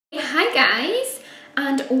Hi guys,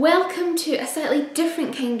 and welcome to a slightly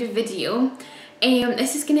different kind of video.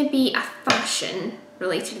 This is going to be a fashion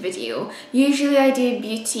related video. Usually I do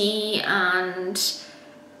beauty and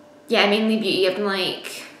yeah, mainly beauty. I've done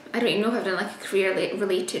like, I don't even know if I've done like a career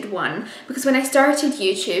related one, because when I started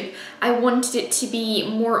YouTube I wanted it to be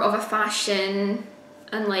more of a fashion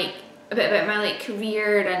and like a bit about my like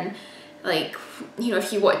career and like, you know,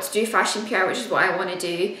 if you want to do fashion PR, which is what I want to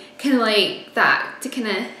do, kind of like that, to kind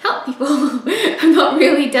of help people. I've not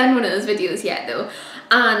really done one of those videos yet though,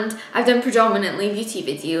 and I've done predominantly beauty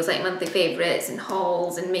videos like monthly favourites and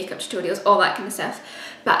hauls and makeup tutorials, all that kind of stuff.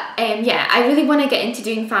 But yeah, I really want to get into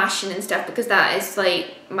doing fashion and stuff because that is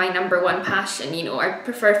like my #1 passion. You know, I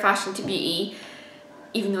prefer fashion to beauty,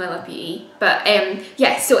 even though I love beauty. But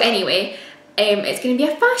yeah, so anyway, it's going to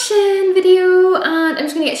be a fashion video and I'm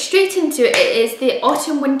just going to get straight into it. It is the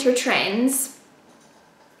autumn winter trends,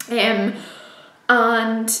 and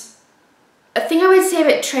a thing I would say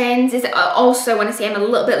about trends is also I want to say I'm a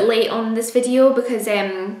little bit late on this video because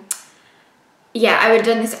yeah, I would have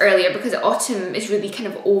done this earlier because autumn is really kind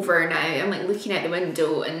of over now. I'm like looking out the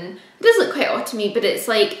window and it does look quite autumny, but it's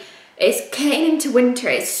like it's getting into winter.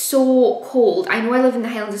 It's so cold. I know I live in the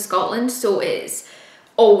Highlands of Scotland, so it's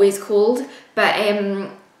always cold, but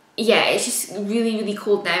yeah, it's just really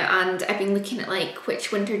cold now, and I've been looking at like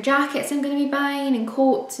which winter jackets I'm going to be buying and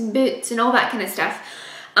coats and boots and all that kind of stuff.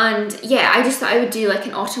 And yeah, I just thought I would do like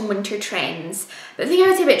an autumn winter trends. But the thing I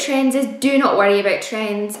would say about trends is do not worry about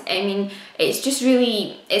trends. I mean, it's just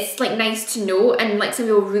really, it's like nice to know, and like some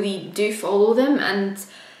people really do follow them and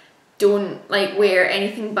don't like wear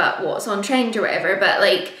anything but what's on trend or whatever, but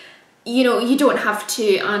like, you know, you don't have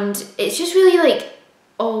to, and it's just really like,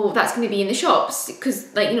 oh, that's going to be in the shops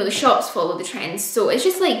because like, you know, the shops follow the trends, so it's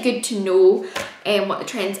just like good to know what the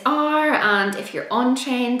trends are, and if you're on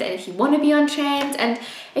trend, and if you want to be on trend, and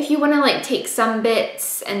if you want to like take some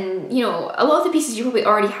bits, and you know, a lot of the pieces you probably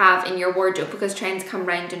already have in your wardrobe because trends come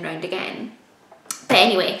round and round again. But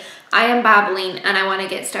anyway, I am babbling and I want to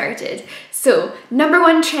get started. So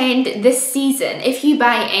 #1 trend this season, if you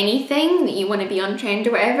buy anything that you want to be on trend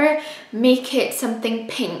or whatever, make it something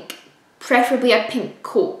pink. Preferably a pink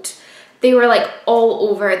coat. They were like all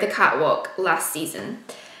over the catwalk last season.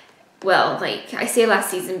 Well, like I say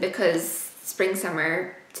last season because spring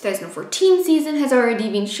summer 2014 season has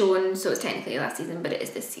already been shown, so it's technically last season, but it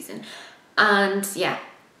is this season. And yeah,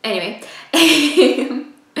 anyway.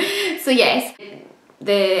 So yes,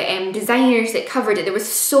 the designers that covered it, there was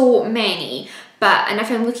so many, and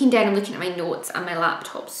if I'm looking down, I'm looking at my notes on my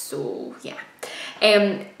laptop, so yeah.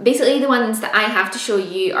 Basically the ones that I have to show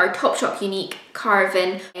you are Topshop Unique,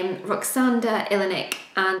 Carven, Roksanda Illinic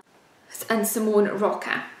and Simone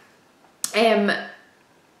Rocha.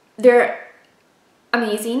 They're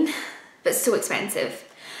amazing, but so expensive.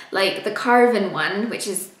 Like the Carven one, which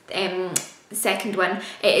is the second one,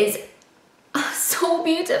 it is so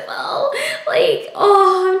beautiful. Like,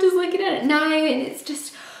 oh, I'm just looking at it now and it's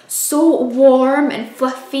just so warm and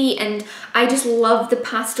fluffy, and I just love the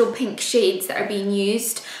pastel pink shades that are being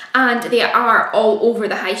used, and they are all over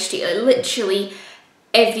the high street, like literally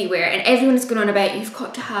everywhere, and everyone's going on about you've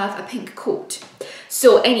got to have a pink coat.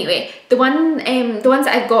 So anyway, the ones that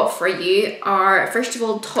I've got for you are, first of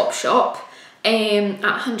all, Topshop at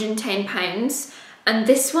 £110, and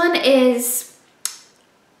this one is,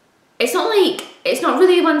 it's not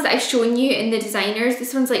really the ones that I've shown you in the designers.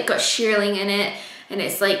 This one's like got shearling in it, and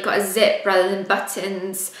it's like got a zip rather than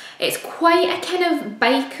buttons. It's quite a kind of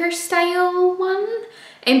biker style one,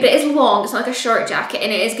 but it is long, it's not like a short jacket, and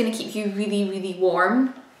it is going to keep you really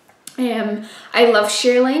warm. I love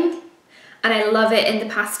shearling, and I love it in the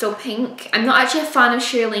pastel pink. I'm not actually a fan of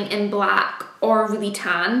shearling in black or really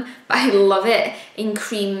tan, but I love it in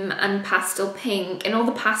cream and pastel pink and all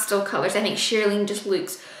the pastel colours. I think shearling just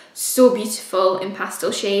looks so beautiful in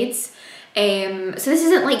pastel shades. So this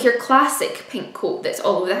isn't like your classic pink coat that's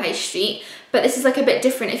all over the high street, but this is like a bit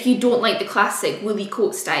different. If you don't like the classic woolly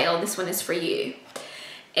coat style, this one is for you.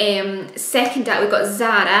 Second up, we've got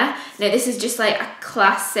Zara. Now this is just like a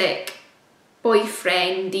classic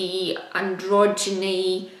boyfriendy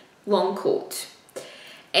androgyny long coat.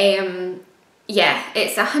 Yeah,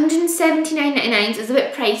 it's £179.99, so it's a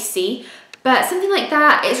bit pricey, but something like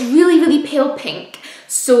that, it's really pale pink.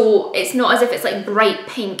 So it's not as if it's like bright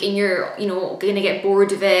pink and you're, you know, gonna get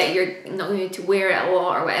bored of it, you're not going to wear it a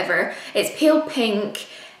lot or whatever. It's pale pink,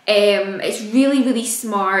 it's really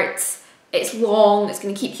smart, it's long, it's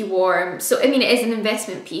gonna keep you warm. So I mean, it is an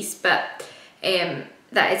investment piece, but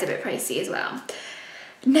that is a bit pricey as well.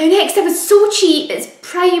 Now next up is so cheap, it's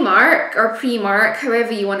Primark, or Primark,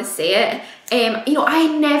 however you want to say it. You know, I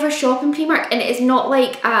never shop in Primark, and it is not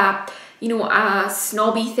like a you know, a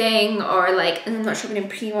snobby thing or like I'm not shopping in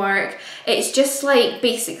Primark. It's just like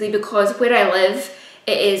basically because where I live,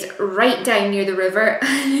 it is right down near the river,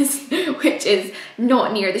 which is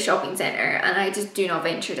not near the shopping centre, and I just do not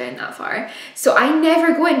venture down that far. So I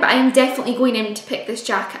never go in, but I'm definitely going in to pick this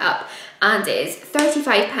jacket up, and it is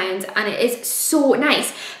 £35 and it is so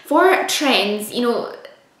nice. For trends, you know,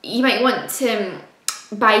 you might want to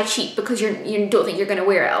buy cheap because you don't think you're going to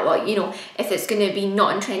wear it a lot, you know, if it's going to be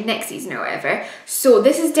not in trend next season or whatever. So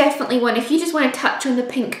this is definitely one, if you just want to touch on the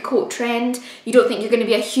pink coat trend, you don't think you're going to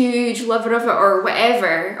be a huge lover of it or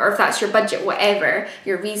whatever, or if that's your budget, whatever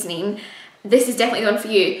your reasoning, this is definitely the one for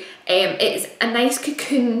you. It's a nice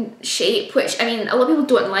cocoon shape, which I mean a lot of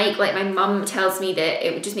people don't like my mum tells me that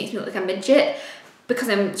it just makes me look like a midget because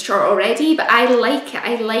I'm short already, but I like it.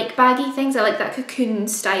 I like baggy things. I like that cocoon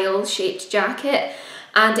style shaped jacket.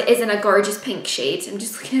 And it is in a gorgeous pink shade. I'm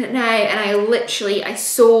just looking at it now, and I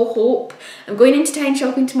so hope, I'm going into town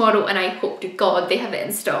shopping tomorrow and I hope to God they have it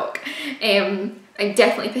in stock. I'm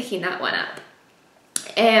definitely picking that one up.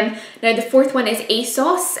 Now the fourth one is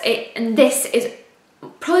Asos, and this is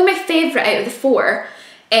probably my favourite out of the four.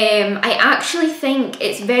 I actually think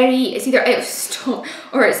it's either out of stock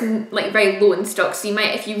or it's like very low in stock, so you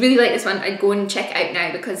might, if you really like this one, I'd go and check it out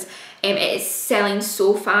now because it is selling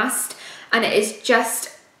so fast. And it is just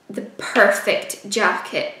the perfect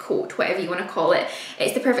jacket, coat, whatever you want to call it.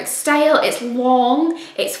 It's the perfect style, it's long,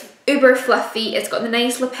 it's uber fluffy, it's got the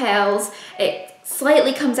nice lapels, it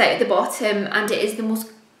slightly comes out at the bottom, and it is the most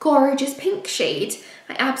gorgeous pink shade.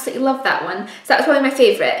 I absolutely love that one. So that's probably my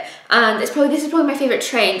favourite. And this is probably my favourite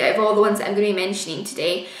trend out of all the ones that I'm going to be mentioning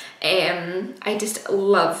today. I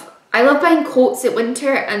love buying coats at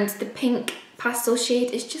winter, and the pink pastel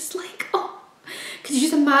shade is just like, oh. Could you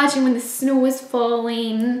just imagine when the snow is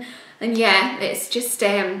falling? And yeah, it's just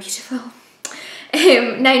beautiful. Now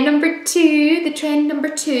the trend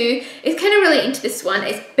number two is kind of relating to this one,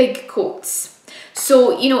 is big coats.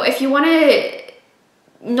 So, you know, if you want to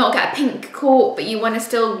not get a pink coat, but you want to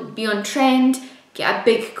still be on trend, get a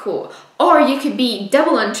big coat. Or you could be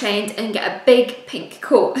double on trend and get a big pink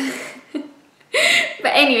coat.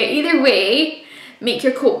 But anyway, either way, make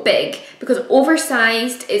your coat big, because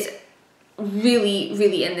oversized is really,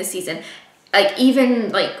 really in this season. Like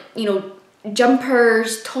even like, you know,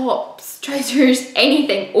 jumpers, tops, trousers,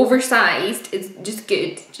 anything oversized is just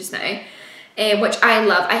good just now, which I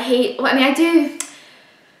love.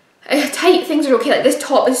 Tight things are okay, like this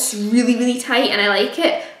top is really, really tight and I like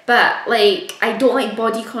it, but like I don't like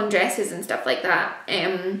bodycon dresses and stuff like that.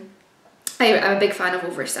 I'm a big fan of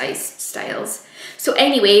oversized styles. So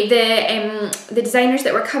anyway, the designers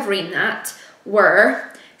that were covering that were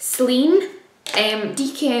Céline,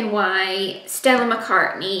 DKNY, Stella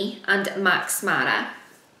McCartney and MaxMara.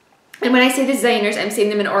 And when I say the designers, I'm saying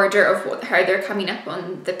them in order of how they're coming up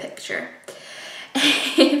on the picture.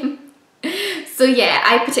 So yeah,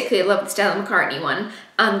 I particularly love the Stella McCartney one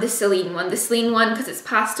and the Céline one. The Céline one because it's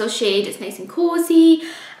pastel shade, it's nice and cozy,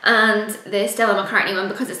 and the Stella McCartney one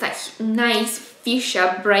because it's that nice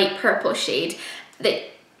fuchsia bright purple shade that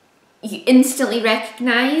you instantly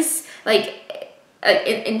recognise,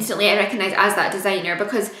 instantly I recognise as that designer,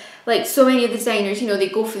 because like so many of the designers, you know, they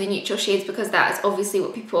go for the neutral shades because that is obviously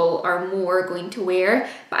what people are more going to wear,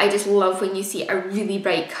 but I just love when you see a really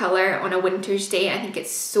bright colour on a winter's day. I think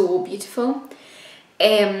it's so beautiful.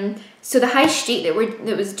 So the high street that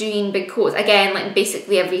was doing big coats, again, like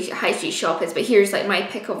basically every high street shop is, but here's like my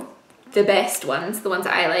pick of the best ones, the ones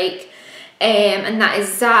that I like, and that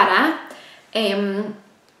is Zara. And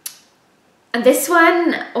this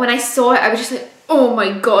one, when I saw it, I was just like, oh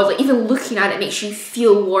my god, like even looking at it makes you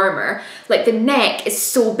feel warmer. Like the neck is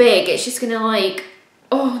so big, it's just gonna like,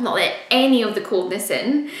 oh, not let any of the coldness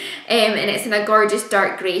in. And it's in a gorgeous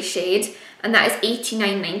dark grey shade, and that is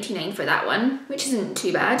 $89.99 for that one, which isn't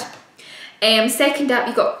too bad. Second up,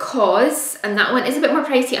 you got Cause, and that one is a bit more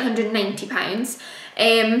pricey at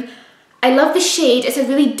 £190. I love the shade, it's a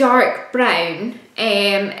really dark brown,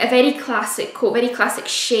 a very classic coat, very classic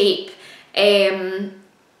shape. And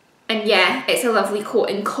yeah, it's a lovely coat.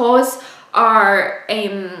 And Cause are,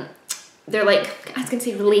 they're like, I was going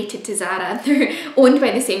to say related to Zara, they're owned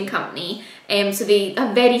by the same company, so they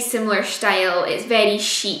have very similar style. It's very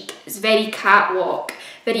chic, it's very catwalk,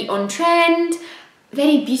 very on trend,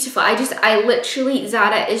 very beautiful. I literally,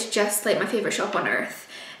 Zara is just like my favourite shop on earth,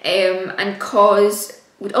 and Cause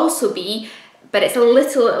would also be, but it's a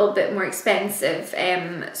little bit more expensive,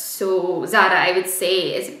 so Zara I would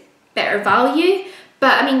say is better value,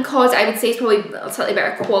 but I mean Cause I would say is probably slightly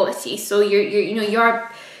better quality, so you're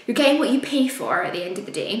getting what you pay for at the end of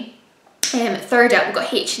the day. Third up, we've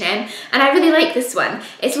got H&M, and I really like this one.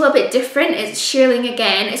 It's a little bit different. It's shearling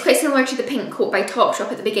again. It's quite similar to the pink coat by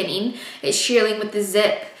Topshop at the beginning. It's shearling with the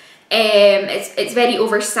zip. It's very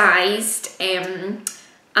oversized, and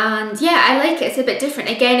yeah, I like it. It's a bit different.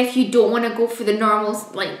 Again, if you don't want to go for the normal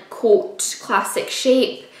like coat classic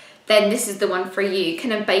shape, then this is the one for you,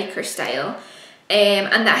 kind of biker style.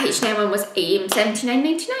 And that H&M one was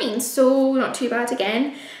 $79.99, so not too bad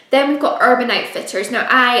again. Then we've got Urban Outfitters. Now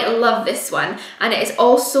I love this one, and it is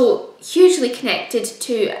also hugely connected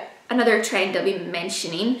to another trend I'll be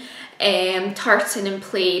mentioning. Tartan and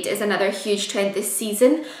Plaid is another huge trend this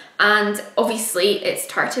season, and obviously it's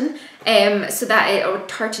tartan, so that is, or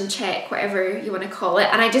tartan check, whatever you want to call it,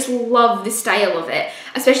 and I just love the style of it,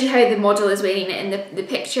 especially how the model is wearing it in the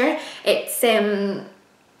picture. It's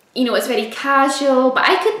you know, it's very casual, but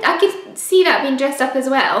I could see that being dressed up as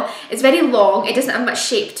well. It's very long, it doesn't have much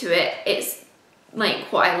shape to it. It's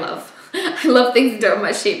like what I love. I love things that don't have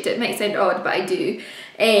much shape to it. It might sound odd, but I do.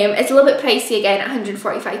 It's a little bit pricey again at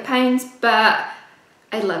 £145, but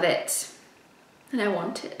I love it and I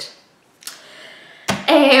want it.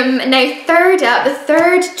 Now third up, the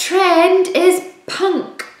third trend is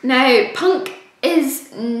punk. Now punk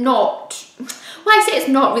is not, well, I say it's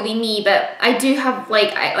not really me, but I do have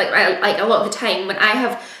like a lot of the time when I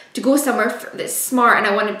have to go somewhere that's smart and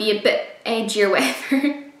I want to be a bit edgy or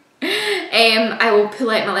whatever, I will pull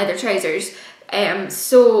out my leather trousers.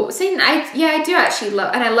 So saying I do actually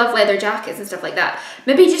love, and I love leather jackets and stuff like that.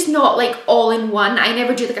 Maybe just not like all in one. I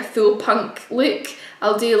never do like a full punk look.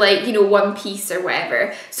 I'll do like, you know, one piece or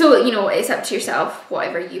whatever. So, you know, it's up to yourself,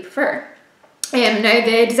 whatever you prefer. Now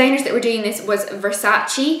the designers that were doing this was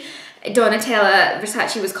Versace. Donatella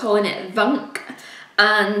Versace was calling it Vunk,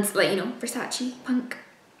 and like, you know, Versace punk.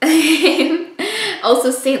 Also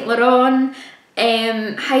Saint Laurent,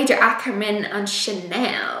 Haider Ackermann and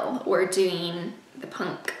Chanel were doing the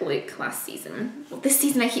punk look last season. Well, this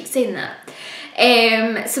season I keep saying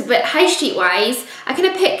that. So but high street wise, I kind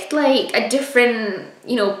of picked like a different,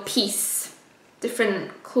 you know, piece,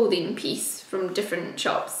 different clothing piece from different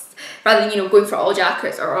shops, rather than, you know, going for all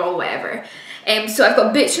jackets or all whatever. So I've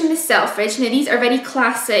got boots from the Selfridge. Now these are very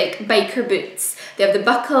classic biker boots. They have the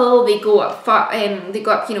buckle, they go up far, they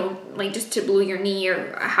go up, you know, like just to below your knee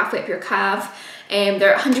or halfway up your calf.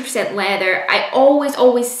 They're 100% leather. I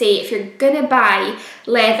always say, if you're gonna buy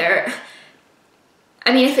leather,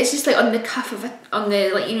 I mean, if it's just like on the cuff of on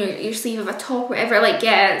the, like, you know, your sleeve of a top or whatever, like,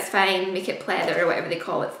 yeah, it's fine, make it pleather or whatever they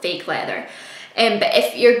call it, fake leather. But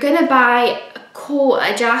if you're gonna buy a coat,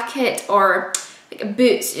 a jacket, or like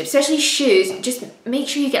boots, especially shoes, just make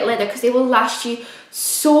sure you get leather, because they will last you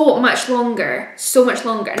so much longer,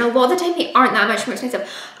 and a lot of the time they aren't that much more expensive.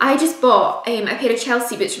 I just bought a pair of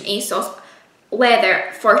Chelsea boots from Asos,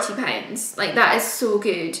 leather, £40. Like, that is so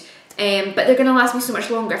good. But they're gonna last me so much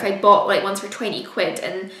longer if I bought like ones for 20 quid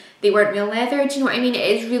and they weren't real leather. Do you know what I mean? It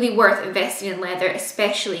is really worth investing in leather,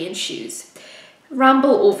 especially in shoes.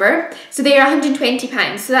 Ramble over. So they are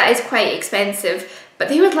 £120, so that is quite expensive, but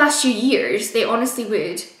they would last you years. They honestly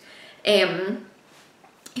would,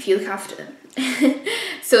 if you look after them.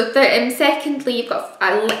 So secondly, you've got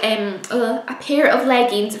a pair of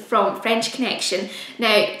leggings from French Connection.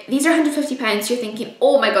 Now these are £150, so you're thinking,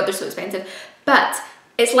 oh my god, they're so expensive, but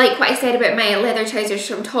it's like what I said about my leather trousers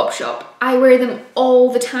from Topshop. I wear them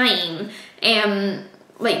all the time.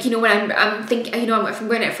 Like, you know, when I'm thinking, you know, if I'm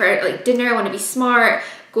going out for like dinner, I want to be smart,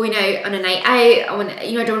 going out on a night out, I want to,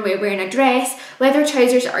 you know, I don't want to be wearing a dress. Leather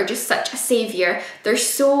trousers are just such a saviour. They're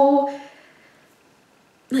so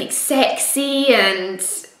like sexy and,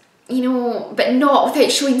 you know, but not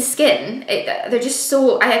without showing skin. They're just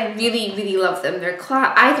so, I really love them.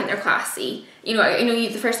 I think they're classy. You know, the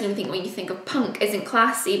first thing you think when you think of punk isn't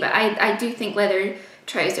classy, but I do think leather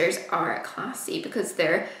trousers are classy, because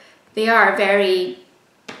they are very,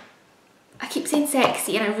 I keep saying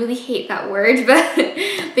sexy and I really hate that word, but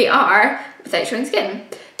they are without showing skin.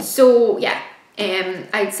 So yeah,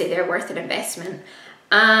 I'd say they're worth an investment.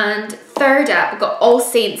 And third up, we've got All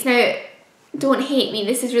Saints. Now, don't hate me,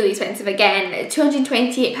 this is really expensive again,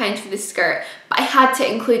 £228 for this skirt, but I had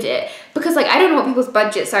to include it because, like, I don't know what people's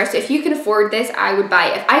budgets are, so if you can afford this, I would buy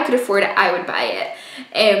it. If I could afford it, I would buy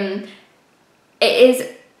it. It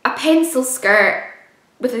is a pencil skirt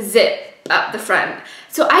with a zip up the front.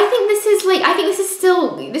 So I think this is like,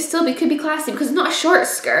 this could be classy, because it's not a short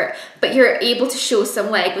skirt, but you're able to show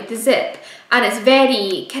some leg with the zip. And it's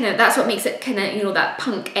very kind of, that's what makes it kind of, you know, that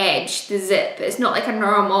punk edge, the zip. It's not like a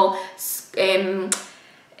normal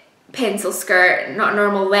pencil skirt, not a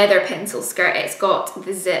normal leather pencil skirt. It's got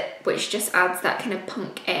the zip, which just adds that kind of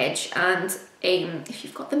punk edge. And if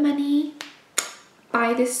you've got the money,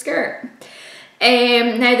 buy this skirt.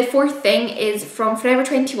 Now the fourth thing is from Forever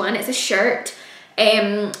 21. It's a shirt,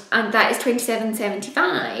 and that is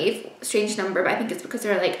 £27.75. Strange number, but I think it's because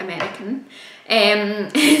they're like American.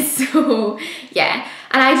 So yeah,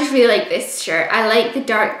 and I just really like this shirt. I like the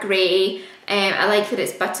dark grey. I like that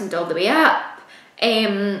it's buttoned all the way up.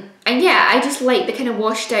 And yeah, I just like the kind of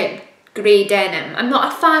washed out grey denim. I'm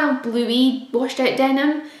not a fan of bluey washed out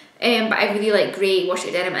denim, but I really like grey washed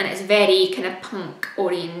out denim, and it's very kind of punk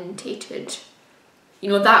orientated. You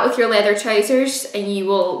know, that with your leather trousers and you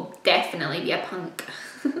will definitely be a punk.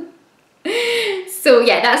 So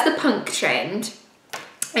yeah, that's the punk trend.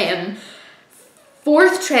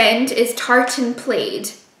 Fourth trend is tartan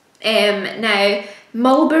plaid. Now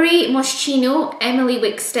Mulberry, Moschino, Emilia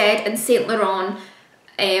Wickstead and Saint Laurent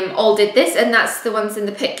all did this, and that's the ones in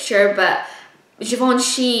the picture, but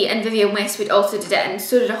Givenchy and Vivienne Westwood also did it, and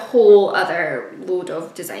so did a whole other load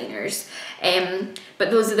of designers. But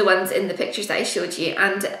those are the ones in the pictures that I showed you,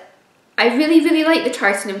 and I really like the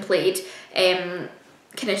tartan and plaid kind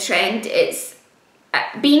of trend. It's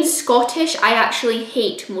being Scottish, I actually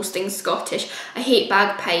hate most things Scottish. I hate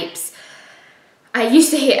bagpipes. I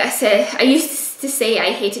used to say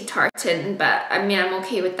I hated tartan, but I mean I'm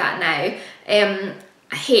okay with that now.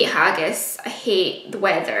 I hate haggis. I hate the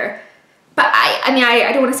weather. But I mean,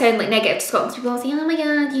 I don't want to sound like negative to Scotland. People say, oh my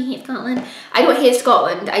god, you hate Scotland. I don't hate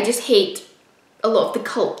Scotland, I just hate a lot of the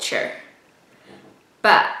culture.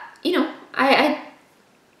 But, you know, I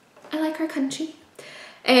like our country.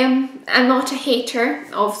 I'm not a hater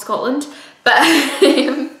of Scotland, but,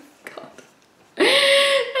 God.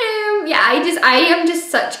 Yeah, I am just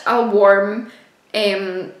such a warm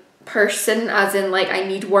person, as in like I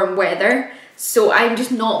need warm weather. So I'm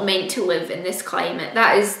just not meant to live in this climate.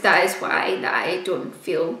 That is why that I don't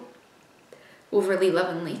feel overly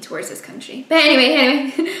lovingly towards this country. But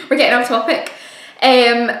anyway, we're getting off topic.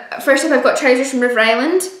 First up, I've got trousers from River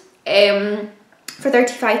Island for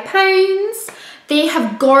 £35. They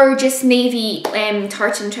have gorgeous navy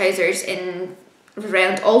tartan trousers in River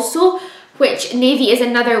Island also, which navy is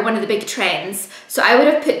another one of the big trends. So I would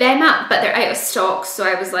have put them up, but they're out of stock. So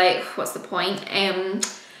I was like, what's the point?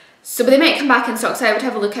 But they might come back in stock, so I would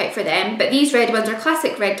have a look out for them. But these red ones are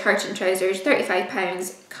classic red tartan trousers,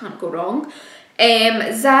 £35, can't go wrong.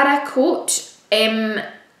 Zara coat at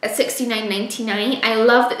 $69.99. I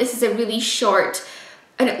love that this is a really short,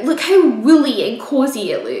 and look how woolly and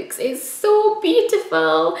cozy it looks. It's so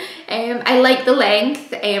beautiful. I like the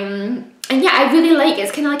length, and yeah, I really like it.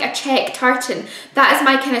 It's kind of like a check tartan. That is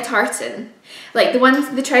my kind of tartan. Like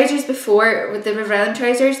the trousers before with the River Island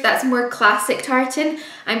trousers, that's more classic tartan.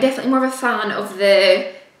 I'm definitely more of a fan of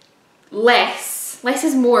the less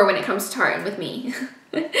is more when it comes to tartan with me.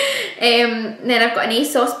 Then I've got an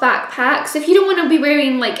Asos backpack. So if you don't want to be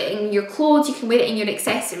wearing like it in your clothes, you can wear it in your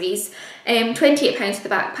accessories. £28 for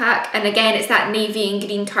the backpack, and again it's that navy and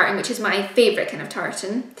green tartan, which is my favourite kind of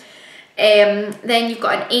tartan. Then you've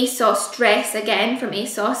got an Asos dress again from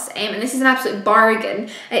Asos, and this is an absolute bargain.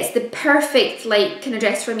 It's the perfect like kind of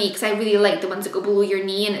dress for me because I really like the ones that go below your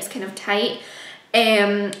knee and it's kind of tight.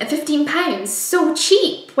 And £15, so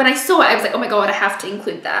cheap. When I saw it I was like, oh my god, I have to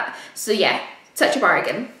include that. So yeah, such a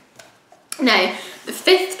bargain. Now the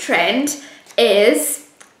fifth trend is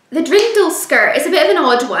the Dirndl skirt. It's a bit of an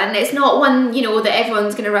odd one. It's not one, you know, that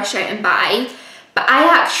everyone's going to rush out and buy, but I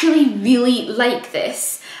actually really like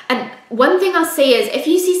this. And one thing I'll say is, if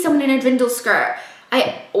you see someone in a Dirndl skirt,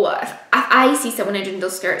 if I see someone in a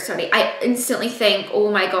Dirndl skirt, sorry, I instantly think,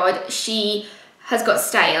 oh my god, she has got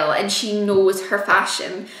style and she knows her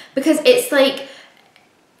fashion, because it's like,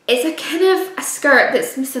 it's a kind of a skirt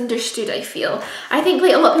that's misunderstood, I feel. I think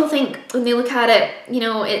like a lot of people think when they look at it, you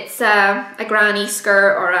know, it's a granny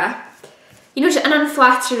skirt or a, you know, just an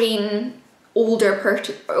unflattering older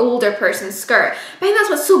person's skirt. But I think that's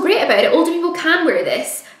what's so great about it. Older people can wear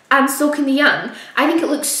this, and so can the young. I think it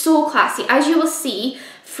looks so classy. As you will see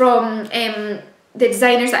from the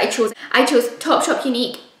designers that I chose Topshop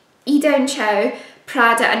Unique, Eudon Choi,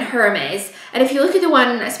 Prada and Hermes. And if you look at the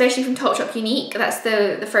one, especially from Topshop Unique, that's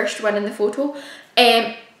the first one in the photo,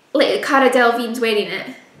 like Cara Delevingne's wearing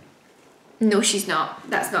it. No, she's not.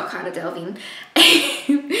 That's not Cara Delevingne.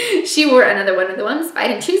 She wore another one of the ones, but I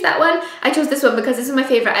didn't choose that one. I chose this one because this is my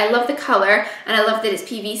favourite. I love the colour and I love that it's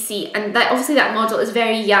PVC, and that obviously that model is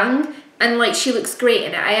very young and like she looks great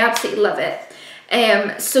in it. I absolutely love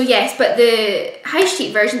it. So yes, but the high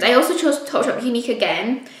street versions, I also chose Topshop Unique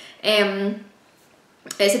again.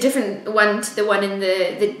 It's a different one to the one in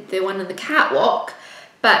the one in the catwalk,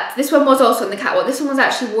 but this one was also in the catwalk. This one was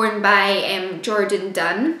actually worn by Jordan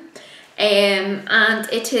Dunn. And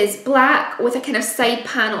it is black with a kind of side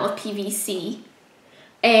panel of PVC.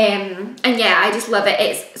 And yeah, I just love it.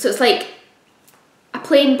 It's like a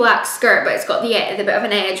plain black skirt, but it's got the bit of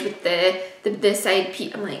an edge with the side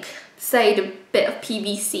bit of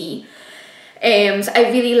PVC. So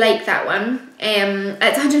I really like that one.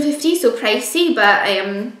 It's 150, so pricey, but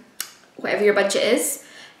whatever your budget is.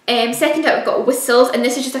 Second up, we've got whistles, and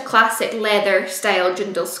this is just a classic leather style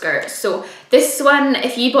Dirndl skirt. So this one,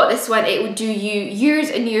 if you bought this one, it would do you years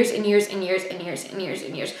and years and years and years and years and years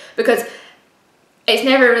and years, because it's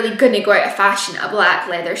never really going to go out of fashion, a black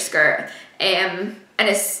leather skirt. And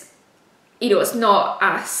it's, you know, it's not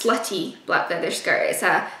a slutty black leather skirt. It's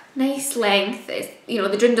a nice length. It's, you know,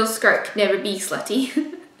 the Dirndl skirt could never be slutty.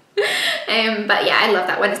 But yeah, I love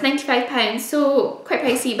that one. It's £95, so quite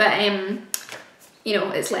pricey, but you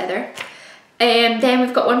know, it's leather. Then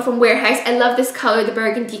we've got one from Warehouse. I love this colour, the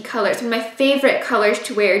burgundy colour. It's one of my favourite colours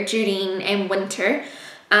to wear during winter.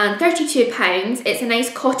 And £32. It's a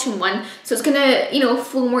nice cotton one, so it's gonna, you know,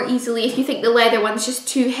 flow more easily if you think the leather one's just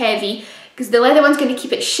too heavy, because the leather one's going to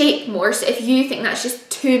keep it shaped more. So if you think that's just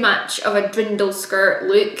too much of a Dirndl skirt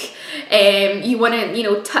look, you want to, you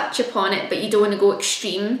know, touch upon it, but you don't want to go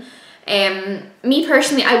extreme. Me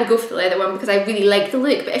personally, I would go for the leather one because I really like the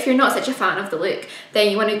look, but if you're not such a fan of the look, then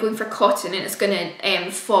you want to go in for cotton, and it's going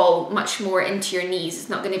to fall much more into your knees. It's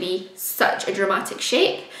not going to be such a dramatic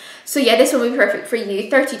shape. So yeah, this one will be perfect for you.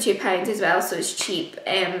 £32 as well, so it's cheap.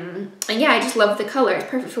 And yeah, I just love the colour. It's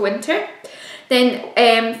perfect for winter.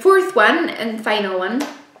 Then fourth one and final one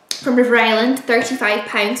from River Island,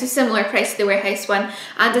 £35, so similar price to the Warehouse one.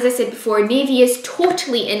 And as I said before, navy is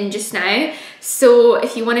totally in just now, so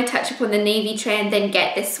if you want to touch upon the navy trend, then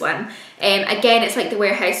get this one. Again, it's like the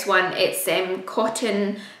Warehouse one. It's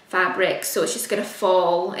cotton fabric, so it's just going to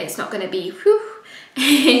fall. It's not going to be whew.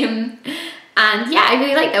 And yeah, I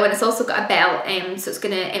really like that one. It's also got a belt, so it's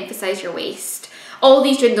going to emphasise your waist. All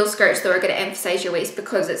these Dirndl skirts though are going to emphasise your waist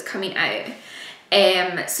because it's coming out.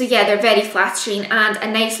 So yeah, they're very flattering, and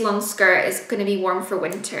a nice long skirt is going to be warm for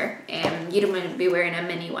winter. You don't want to be wearing a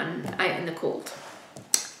mini one out in the cold.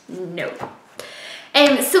 No.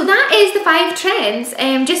 So that is the 5 trends.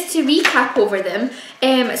 Just to recap over them.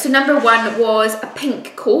 So number 1 was a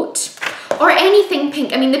pink coat, or anything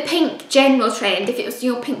pink. I mean, the pink general trend, if it was,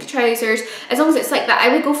 you know, pink trousers, as long as it's like that, I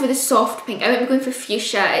would go for the soft pink. I wouldn't be going for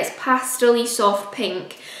fuchsia. It's pastel-y soft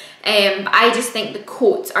pink. I just think the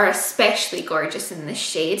coats are especially gorgeous in this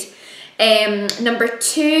shade. Number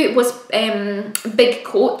 2 was big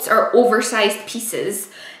coats or oversized pieces.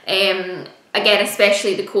 Again,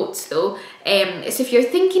 especially the coats though. So if you're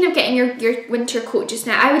thinking of getting your winter coat just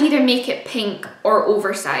now, I would either make it pink or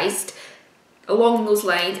oversized, along those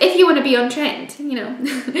lines, if you want to be on trend, you know.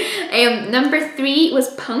 Number 3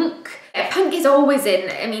 was punk. Punk is always in.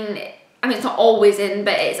 I mean, it's not always in,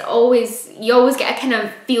 but it's always, you always get a kind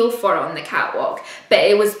of feel for it on the catwalk. But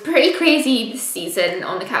it was pretty crazy this season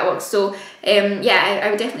on the catwalk, so yeah, I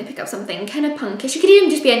would definitely pick up something kind of punkish. It could even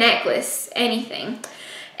just be a necklace, anything.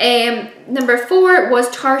 Number 4 was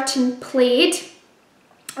tartan plaid,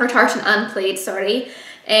 or tartan and plaid, sorry.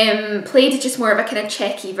 Plaid is just more of a kind of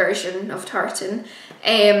checky version of tartan.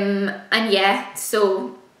 And yeah,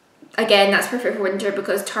 so again, that's perfect for winter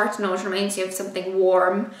because tartan always reminds you of something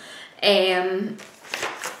warm. And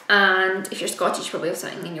if you're Scottish, you probably have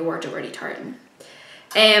something in your wardrobe already tartan.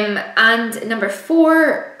 And number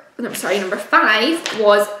 5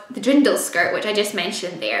 was the Dirndl skirt, which I just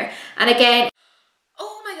mentioned there. And again,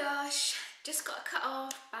 oh my gosh, just got cut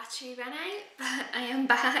off, battery ran out, but I am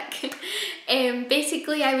back.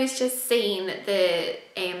 Basically, I was just saying that the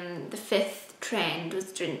 5th trend was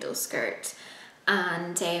Dirndl skirt,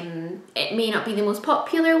 and it may not be the most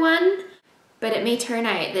popular one, but it may turn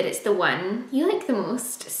out that it's the one you like the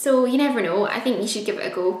most. So you never know. I think you should give it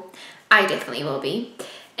a go. I definitely will be.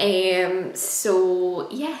 So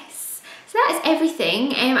yes, so that is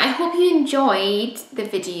everything. I hope you enjoyed the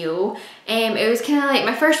video. It was kind of like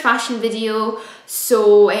my first fashion video,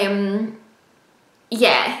 so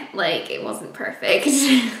yeah, like it wasn't perfect.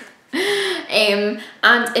 And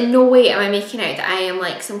in no way am I making out that I am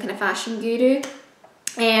like some kind of fashion guru.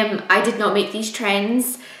 I did not make these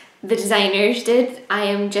trends. The designers did. I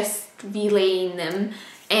am just relaying them.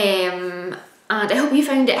 And I hope you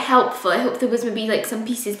found it helpful. I hope there was maybe like some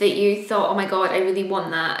pieces that you thought, oh my god, I really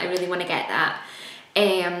want that. I really want to get that.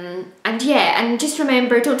 And yeah, and just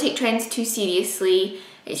remember, don't take trends too seriously.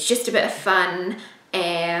 It's just a bit of fun.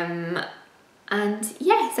 And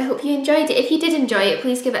yes, I hope you enjoyed it. If you did enjoy it,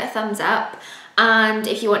 please give it a thumbs up. And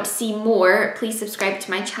if you want to see more, please subscribe to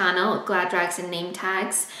my channel, GladRags and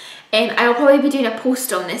NameTags. I'll probably be doing a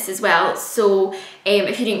post on this as well, so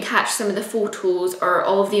if you didn't catch some of the photos or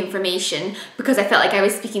all of the information, because I felt like I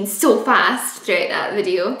was speaking so fast throughout that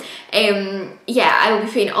video, yeah, I will be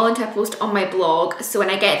putting it all into a post on my blog, so when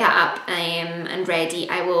I get that up and ready,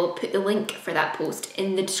 I will put the link for that post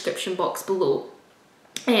in the description box below.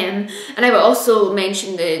 And I will also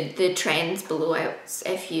mention the trends below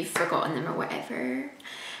if you've forgotten them or whatever.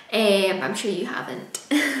 I'm sure you haven't.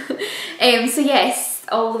 So yes,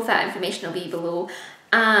 all of that information will be below.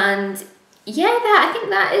 And yeah, I think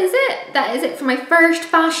that is it. That is it for my first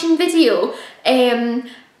fashion video.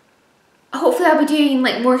 Hopefully I'll be doing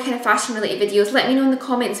like more kind of fashion related videos. Let me know in the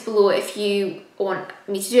comments below if you want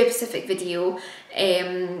me to do a specific video,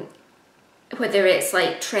 whether it's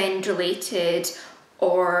like trend related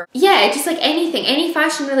or yeah, just like anything, any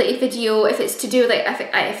fashion related video. If it's to do like if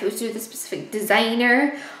it was to do with a specific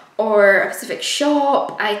designer or a specific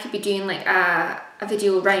shop, I could be doing like a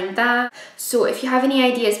video around that. So if you have any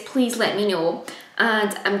ideas, please let me know.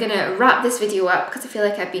 And I'm gonna wrap this video up because I feel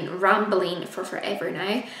like I've been rambling for forever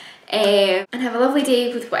now. And have a lovely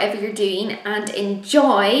day with whatever you're doing, and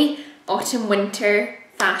enjoy autumn winter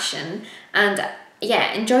fashion, and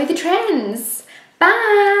yeah, enjoy the trends.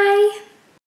 Bye.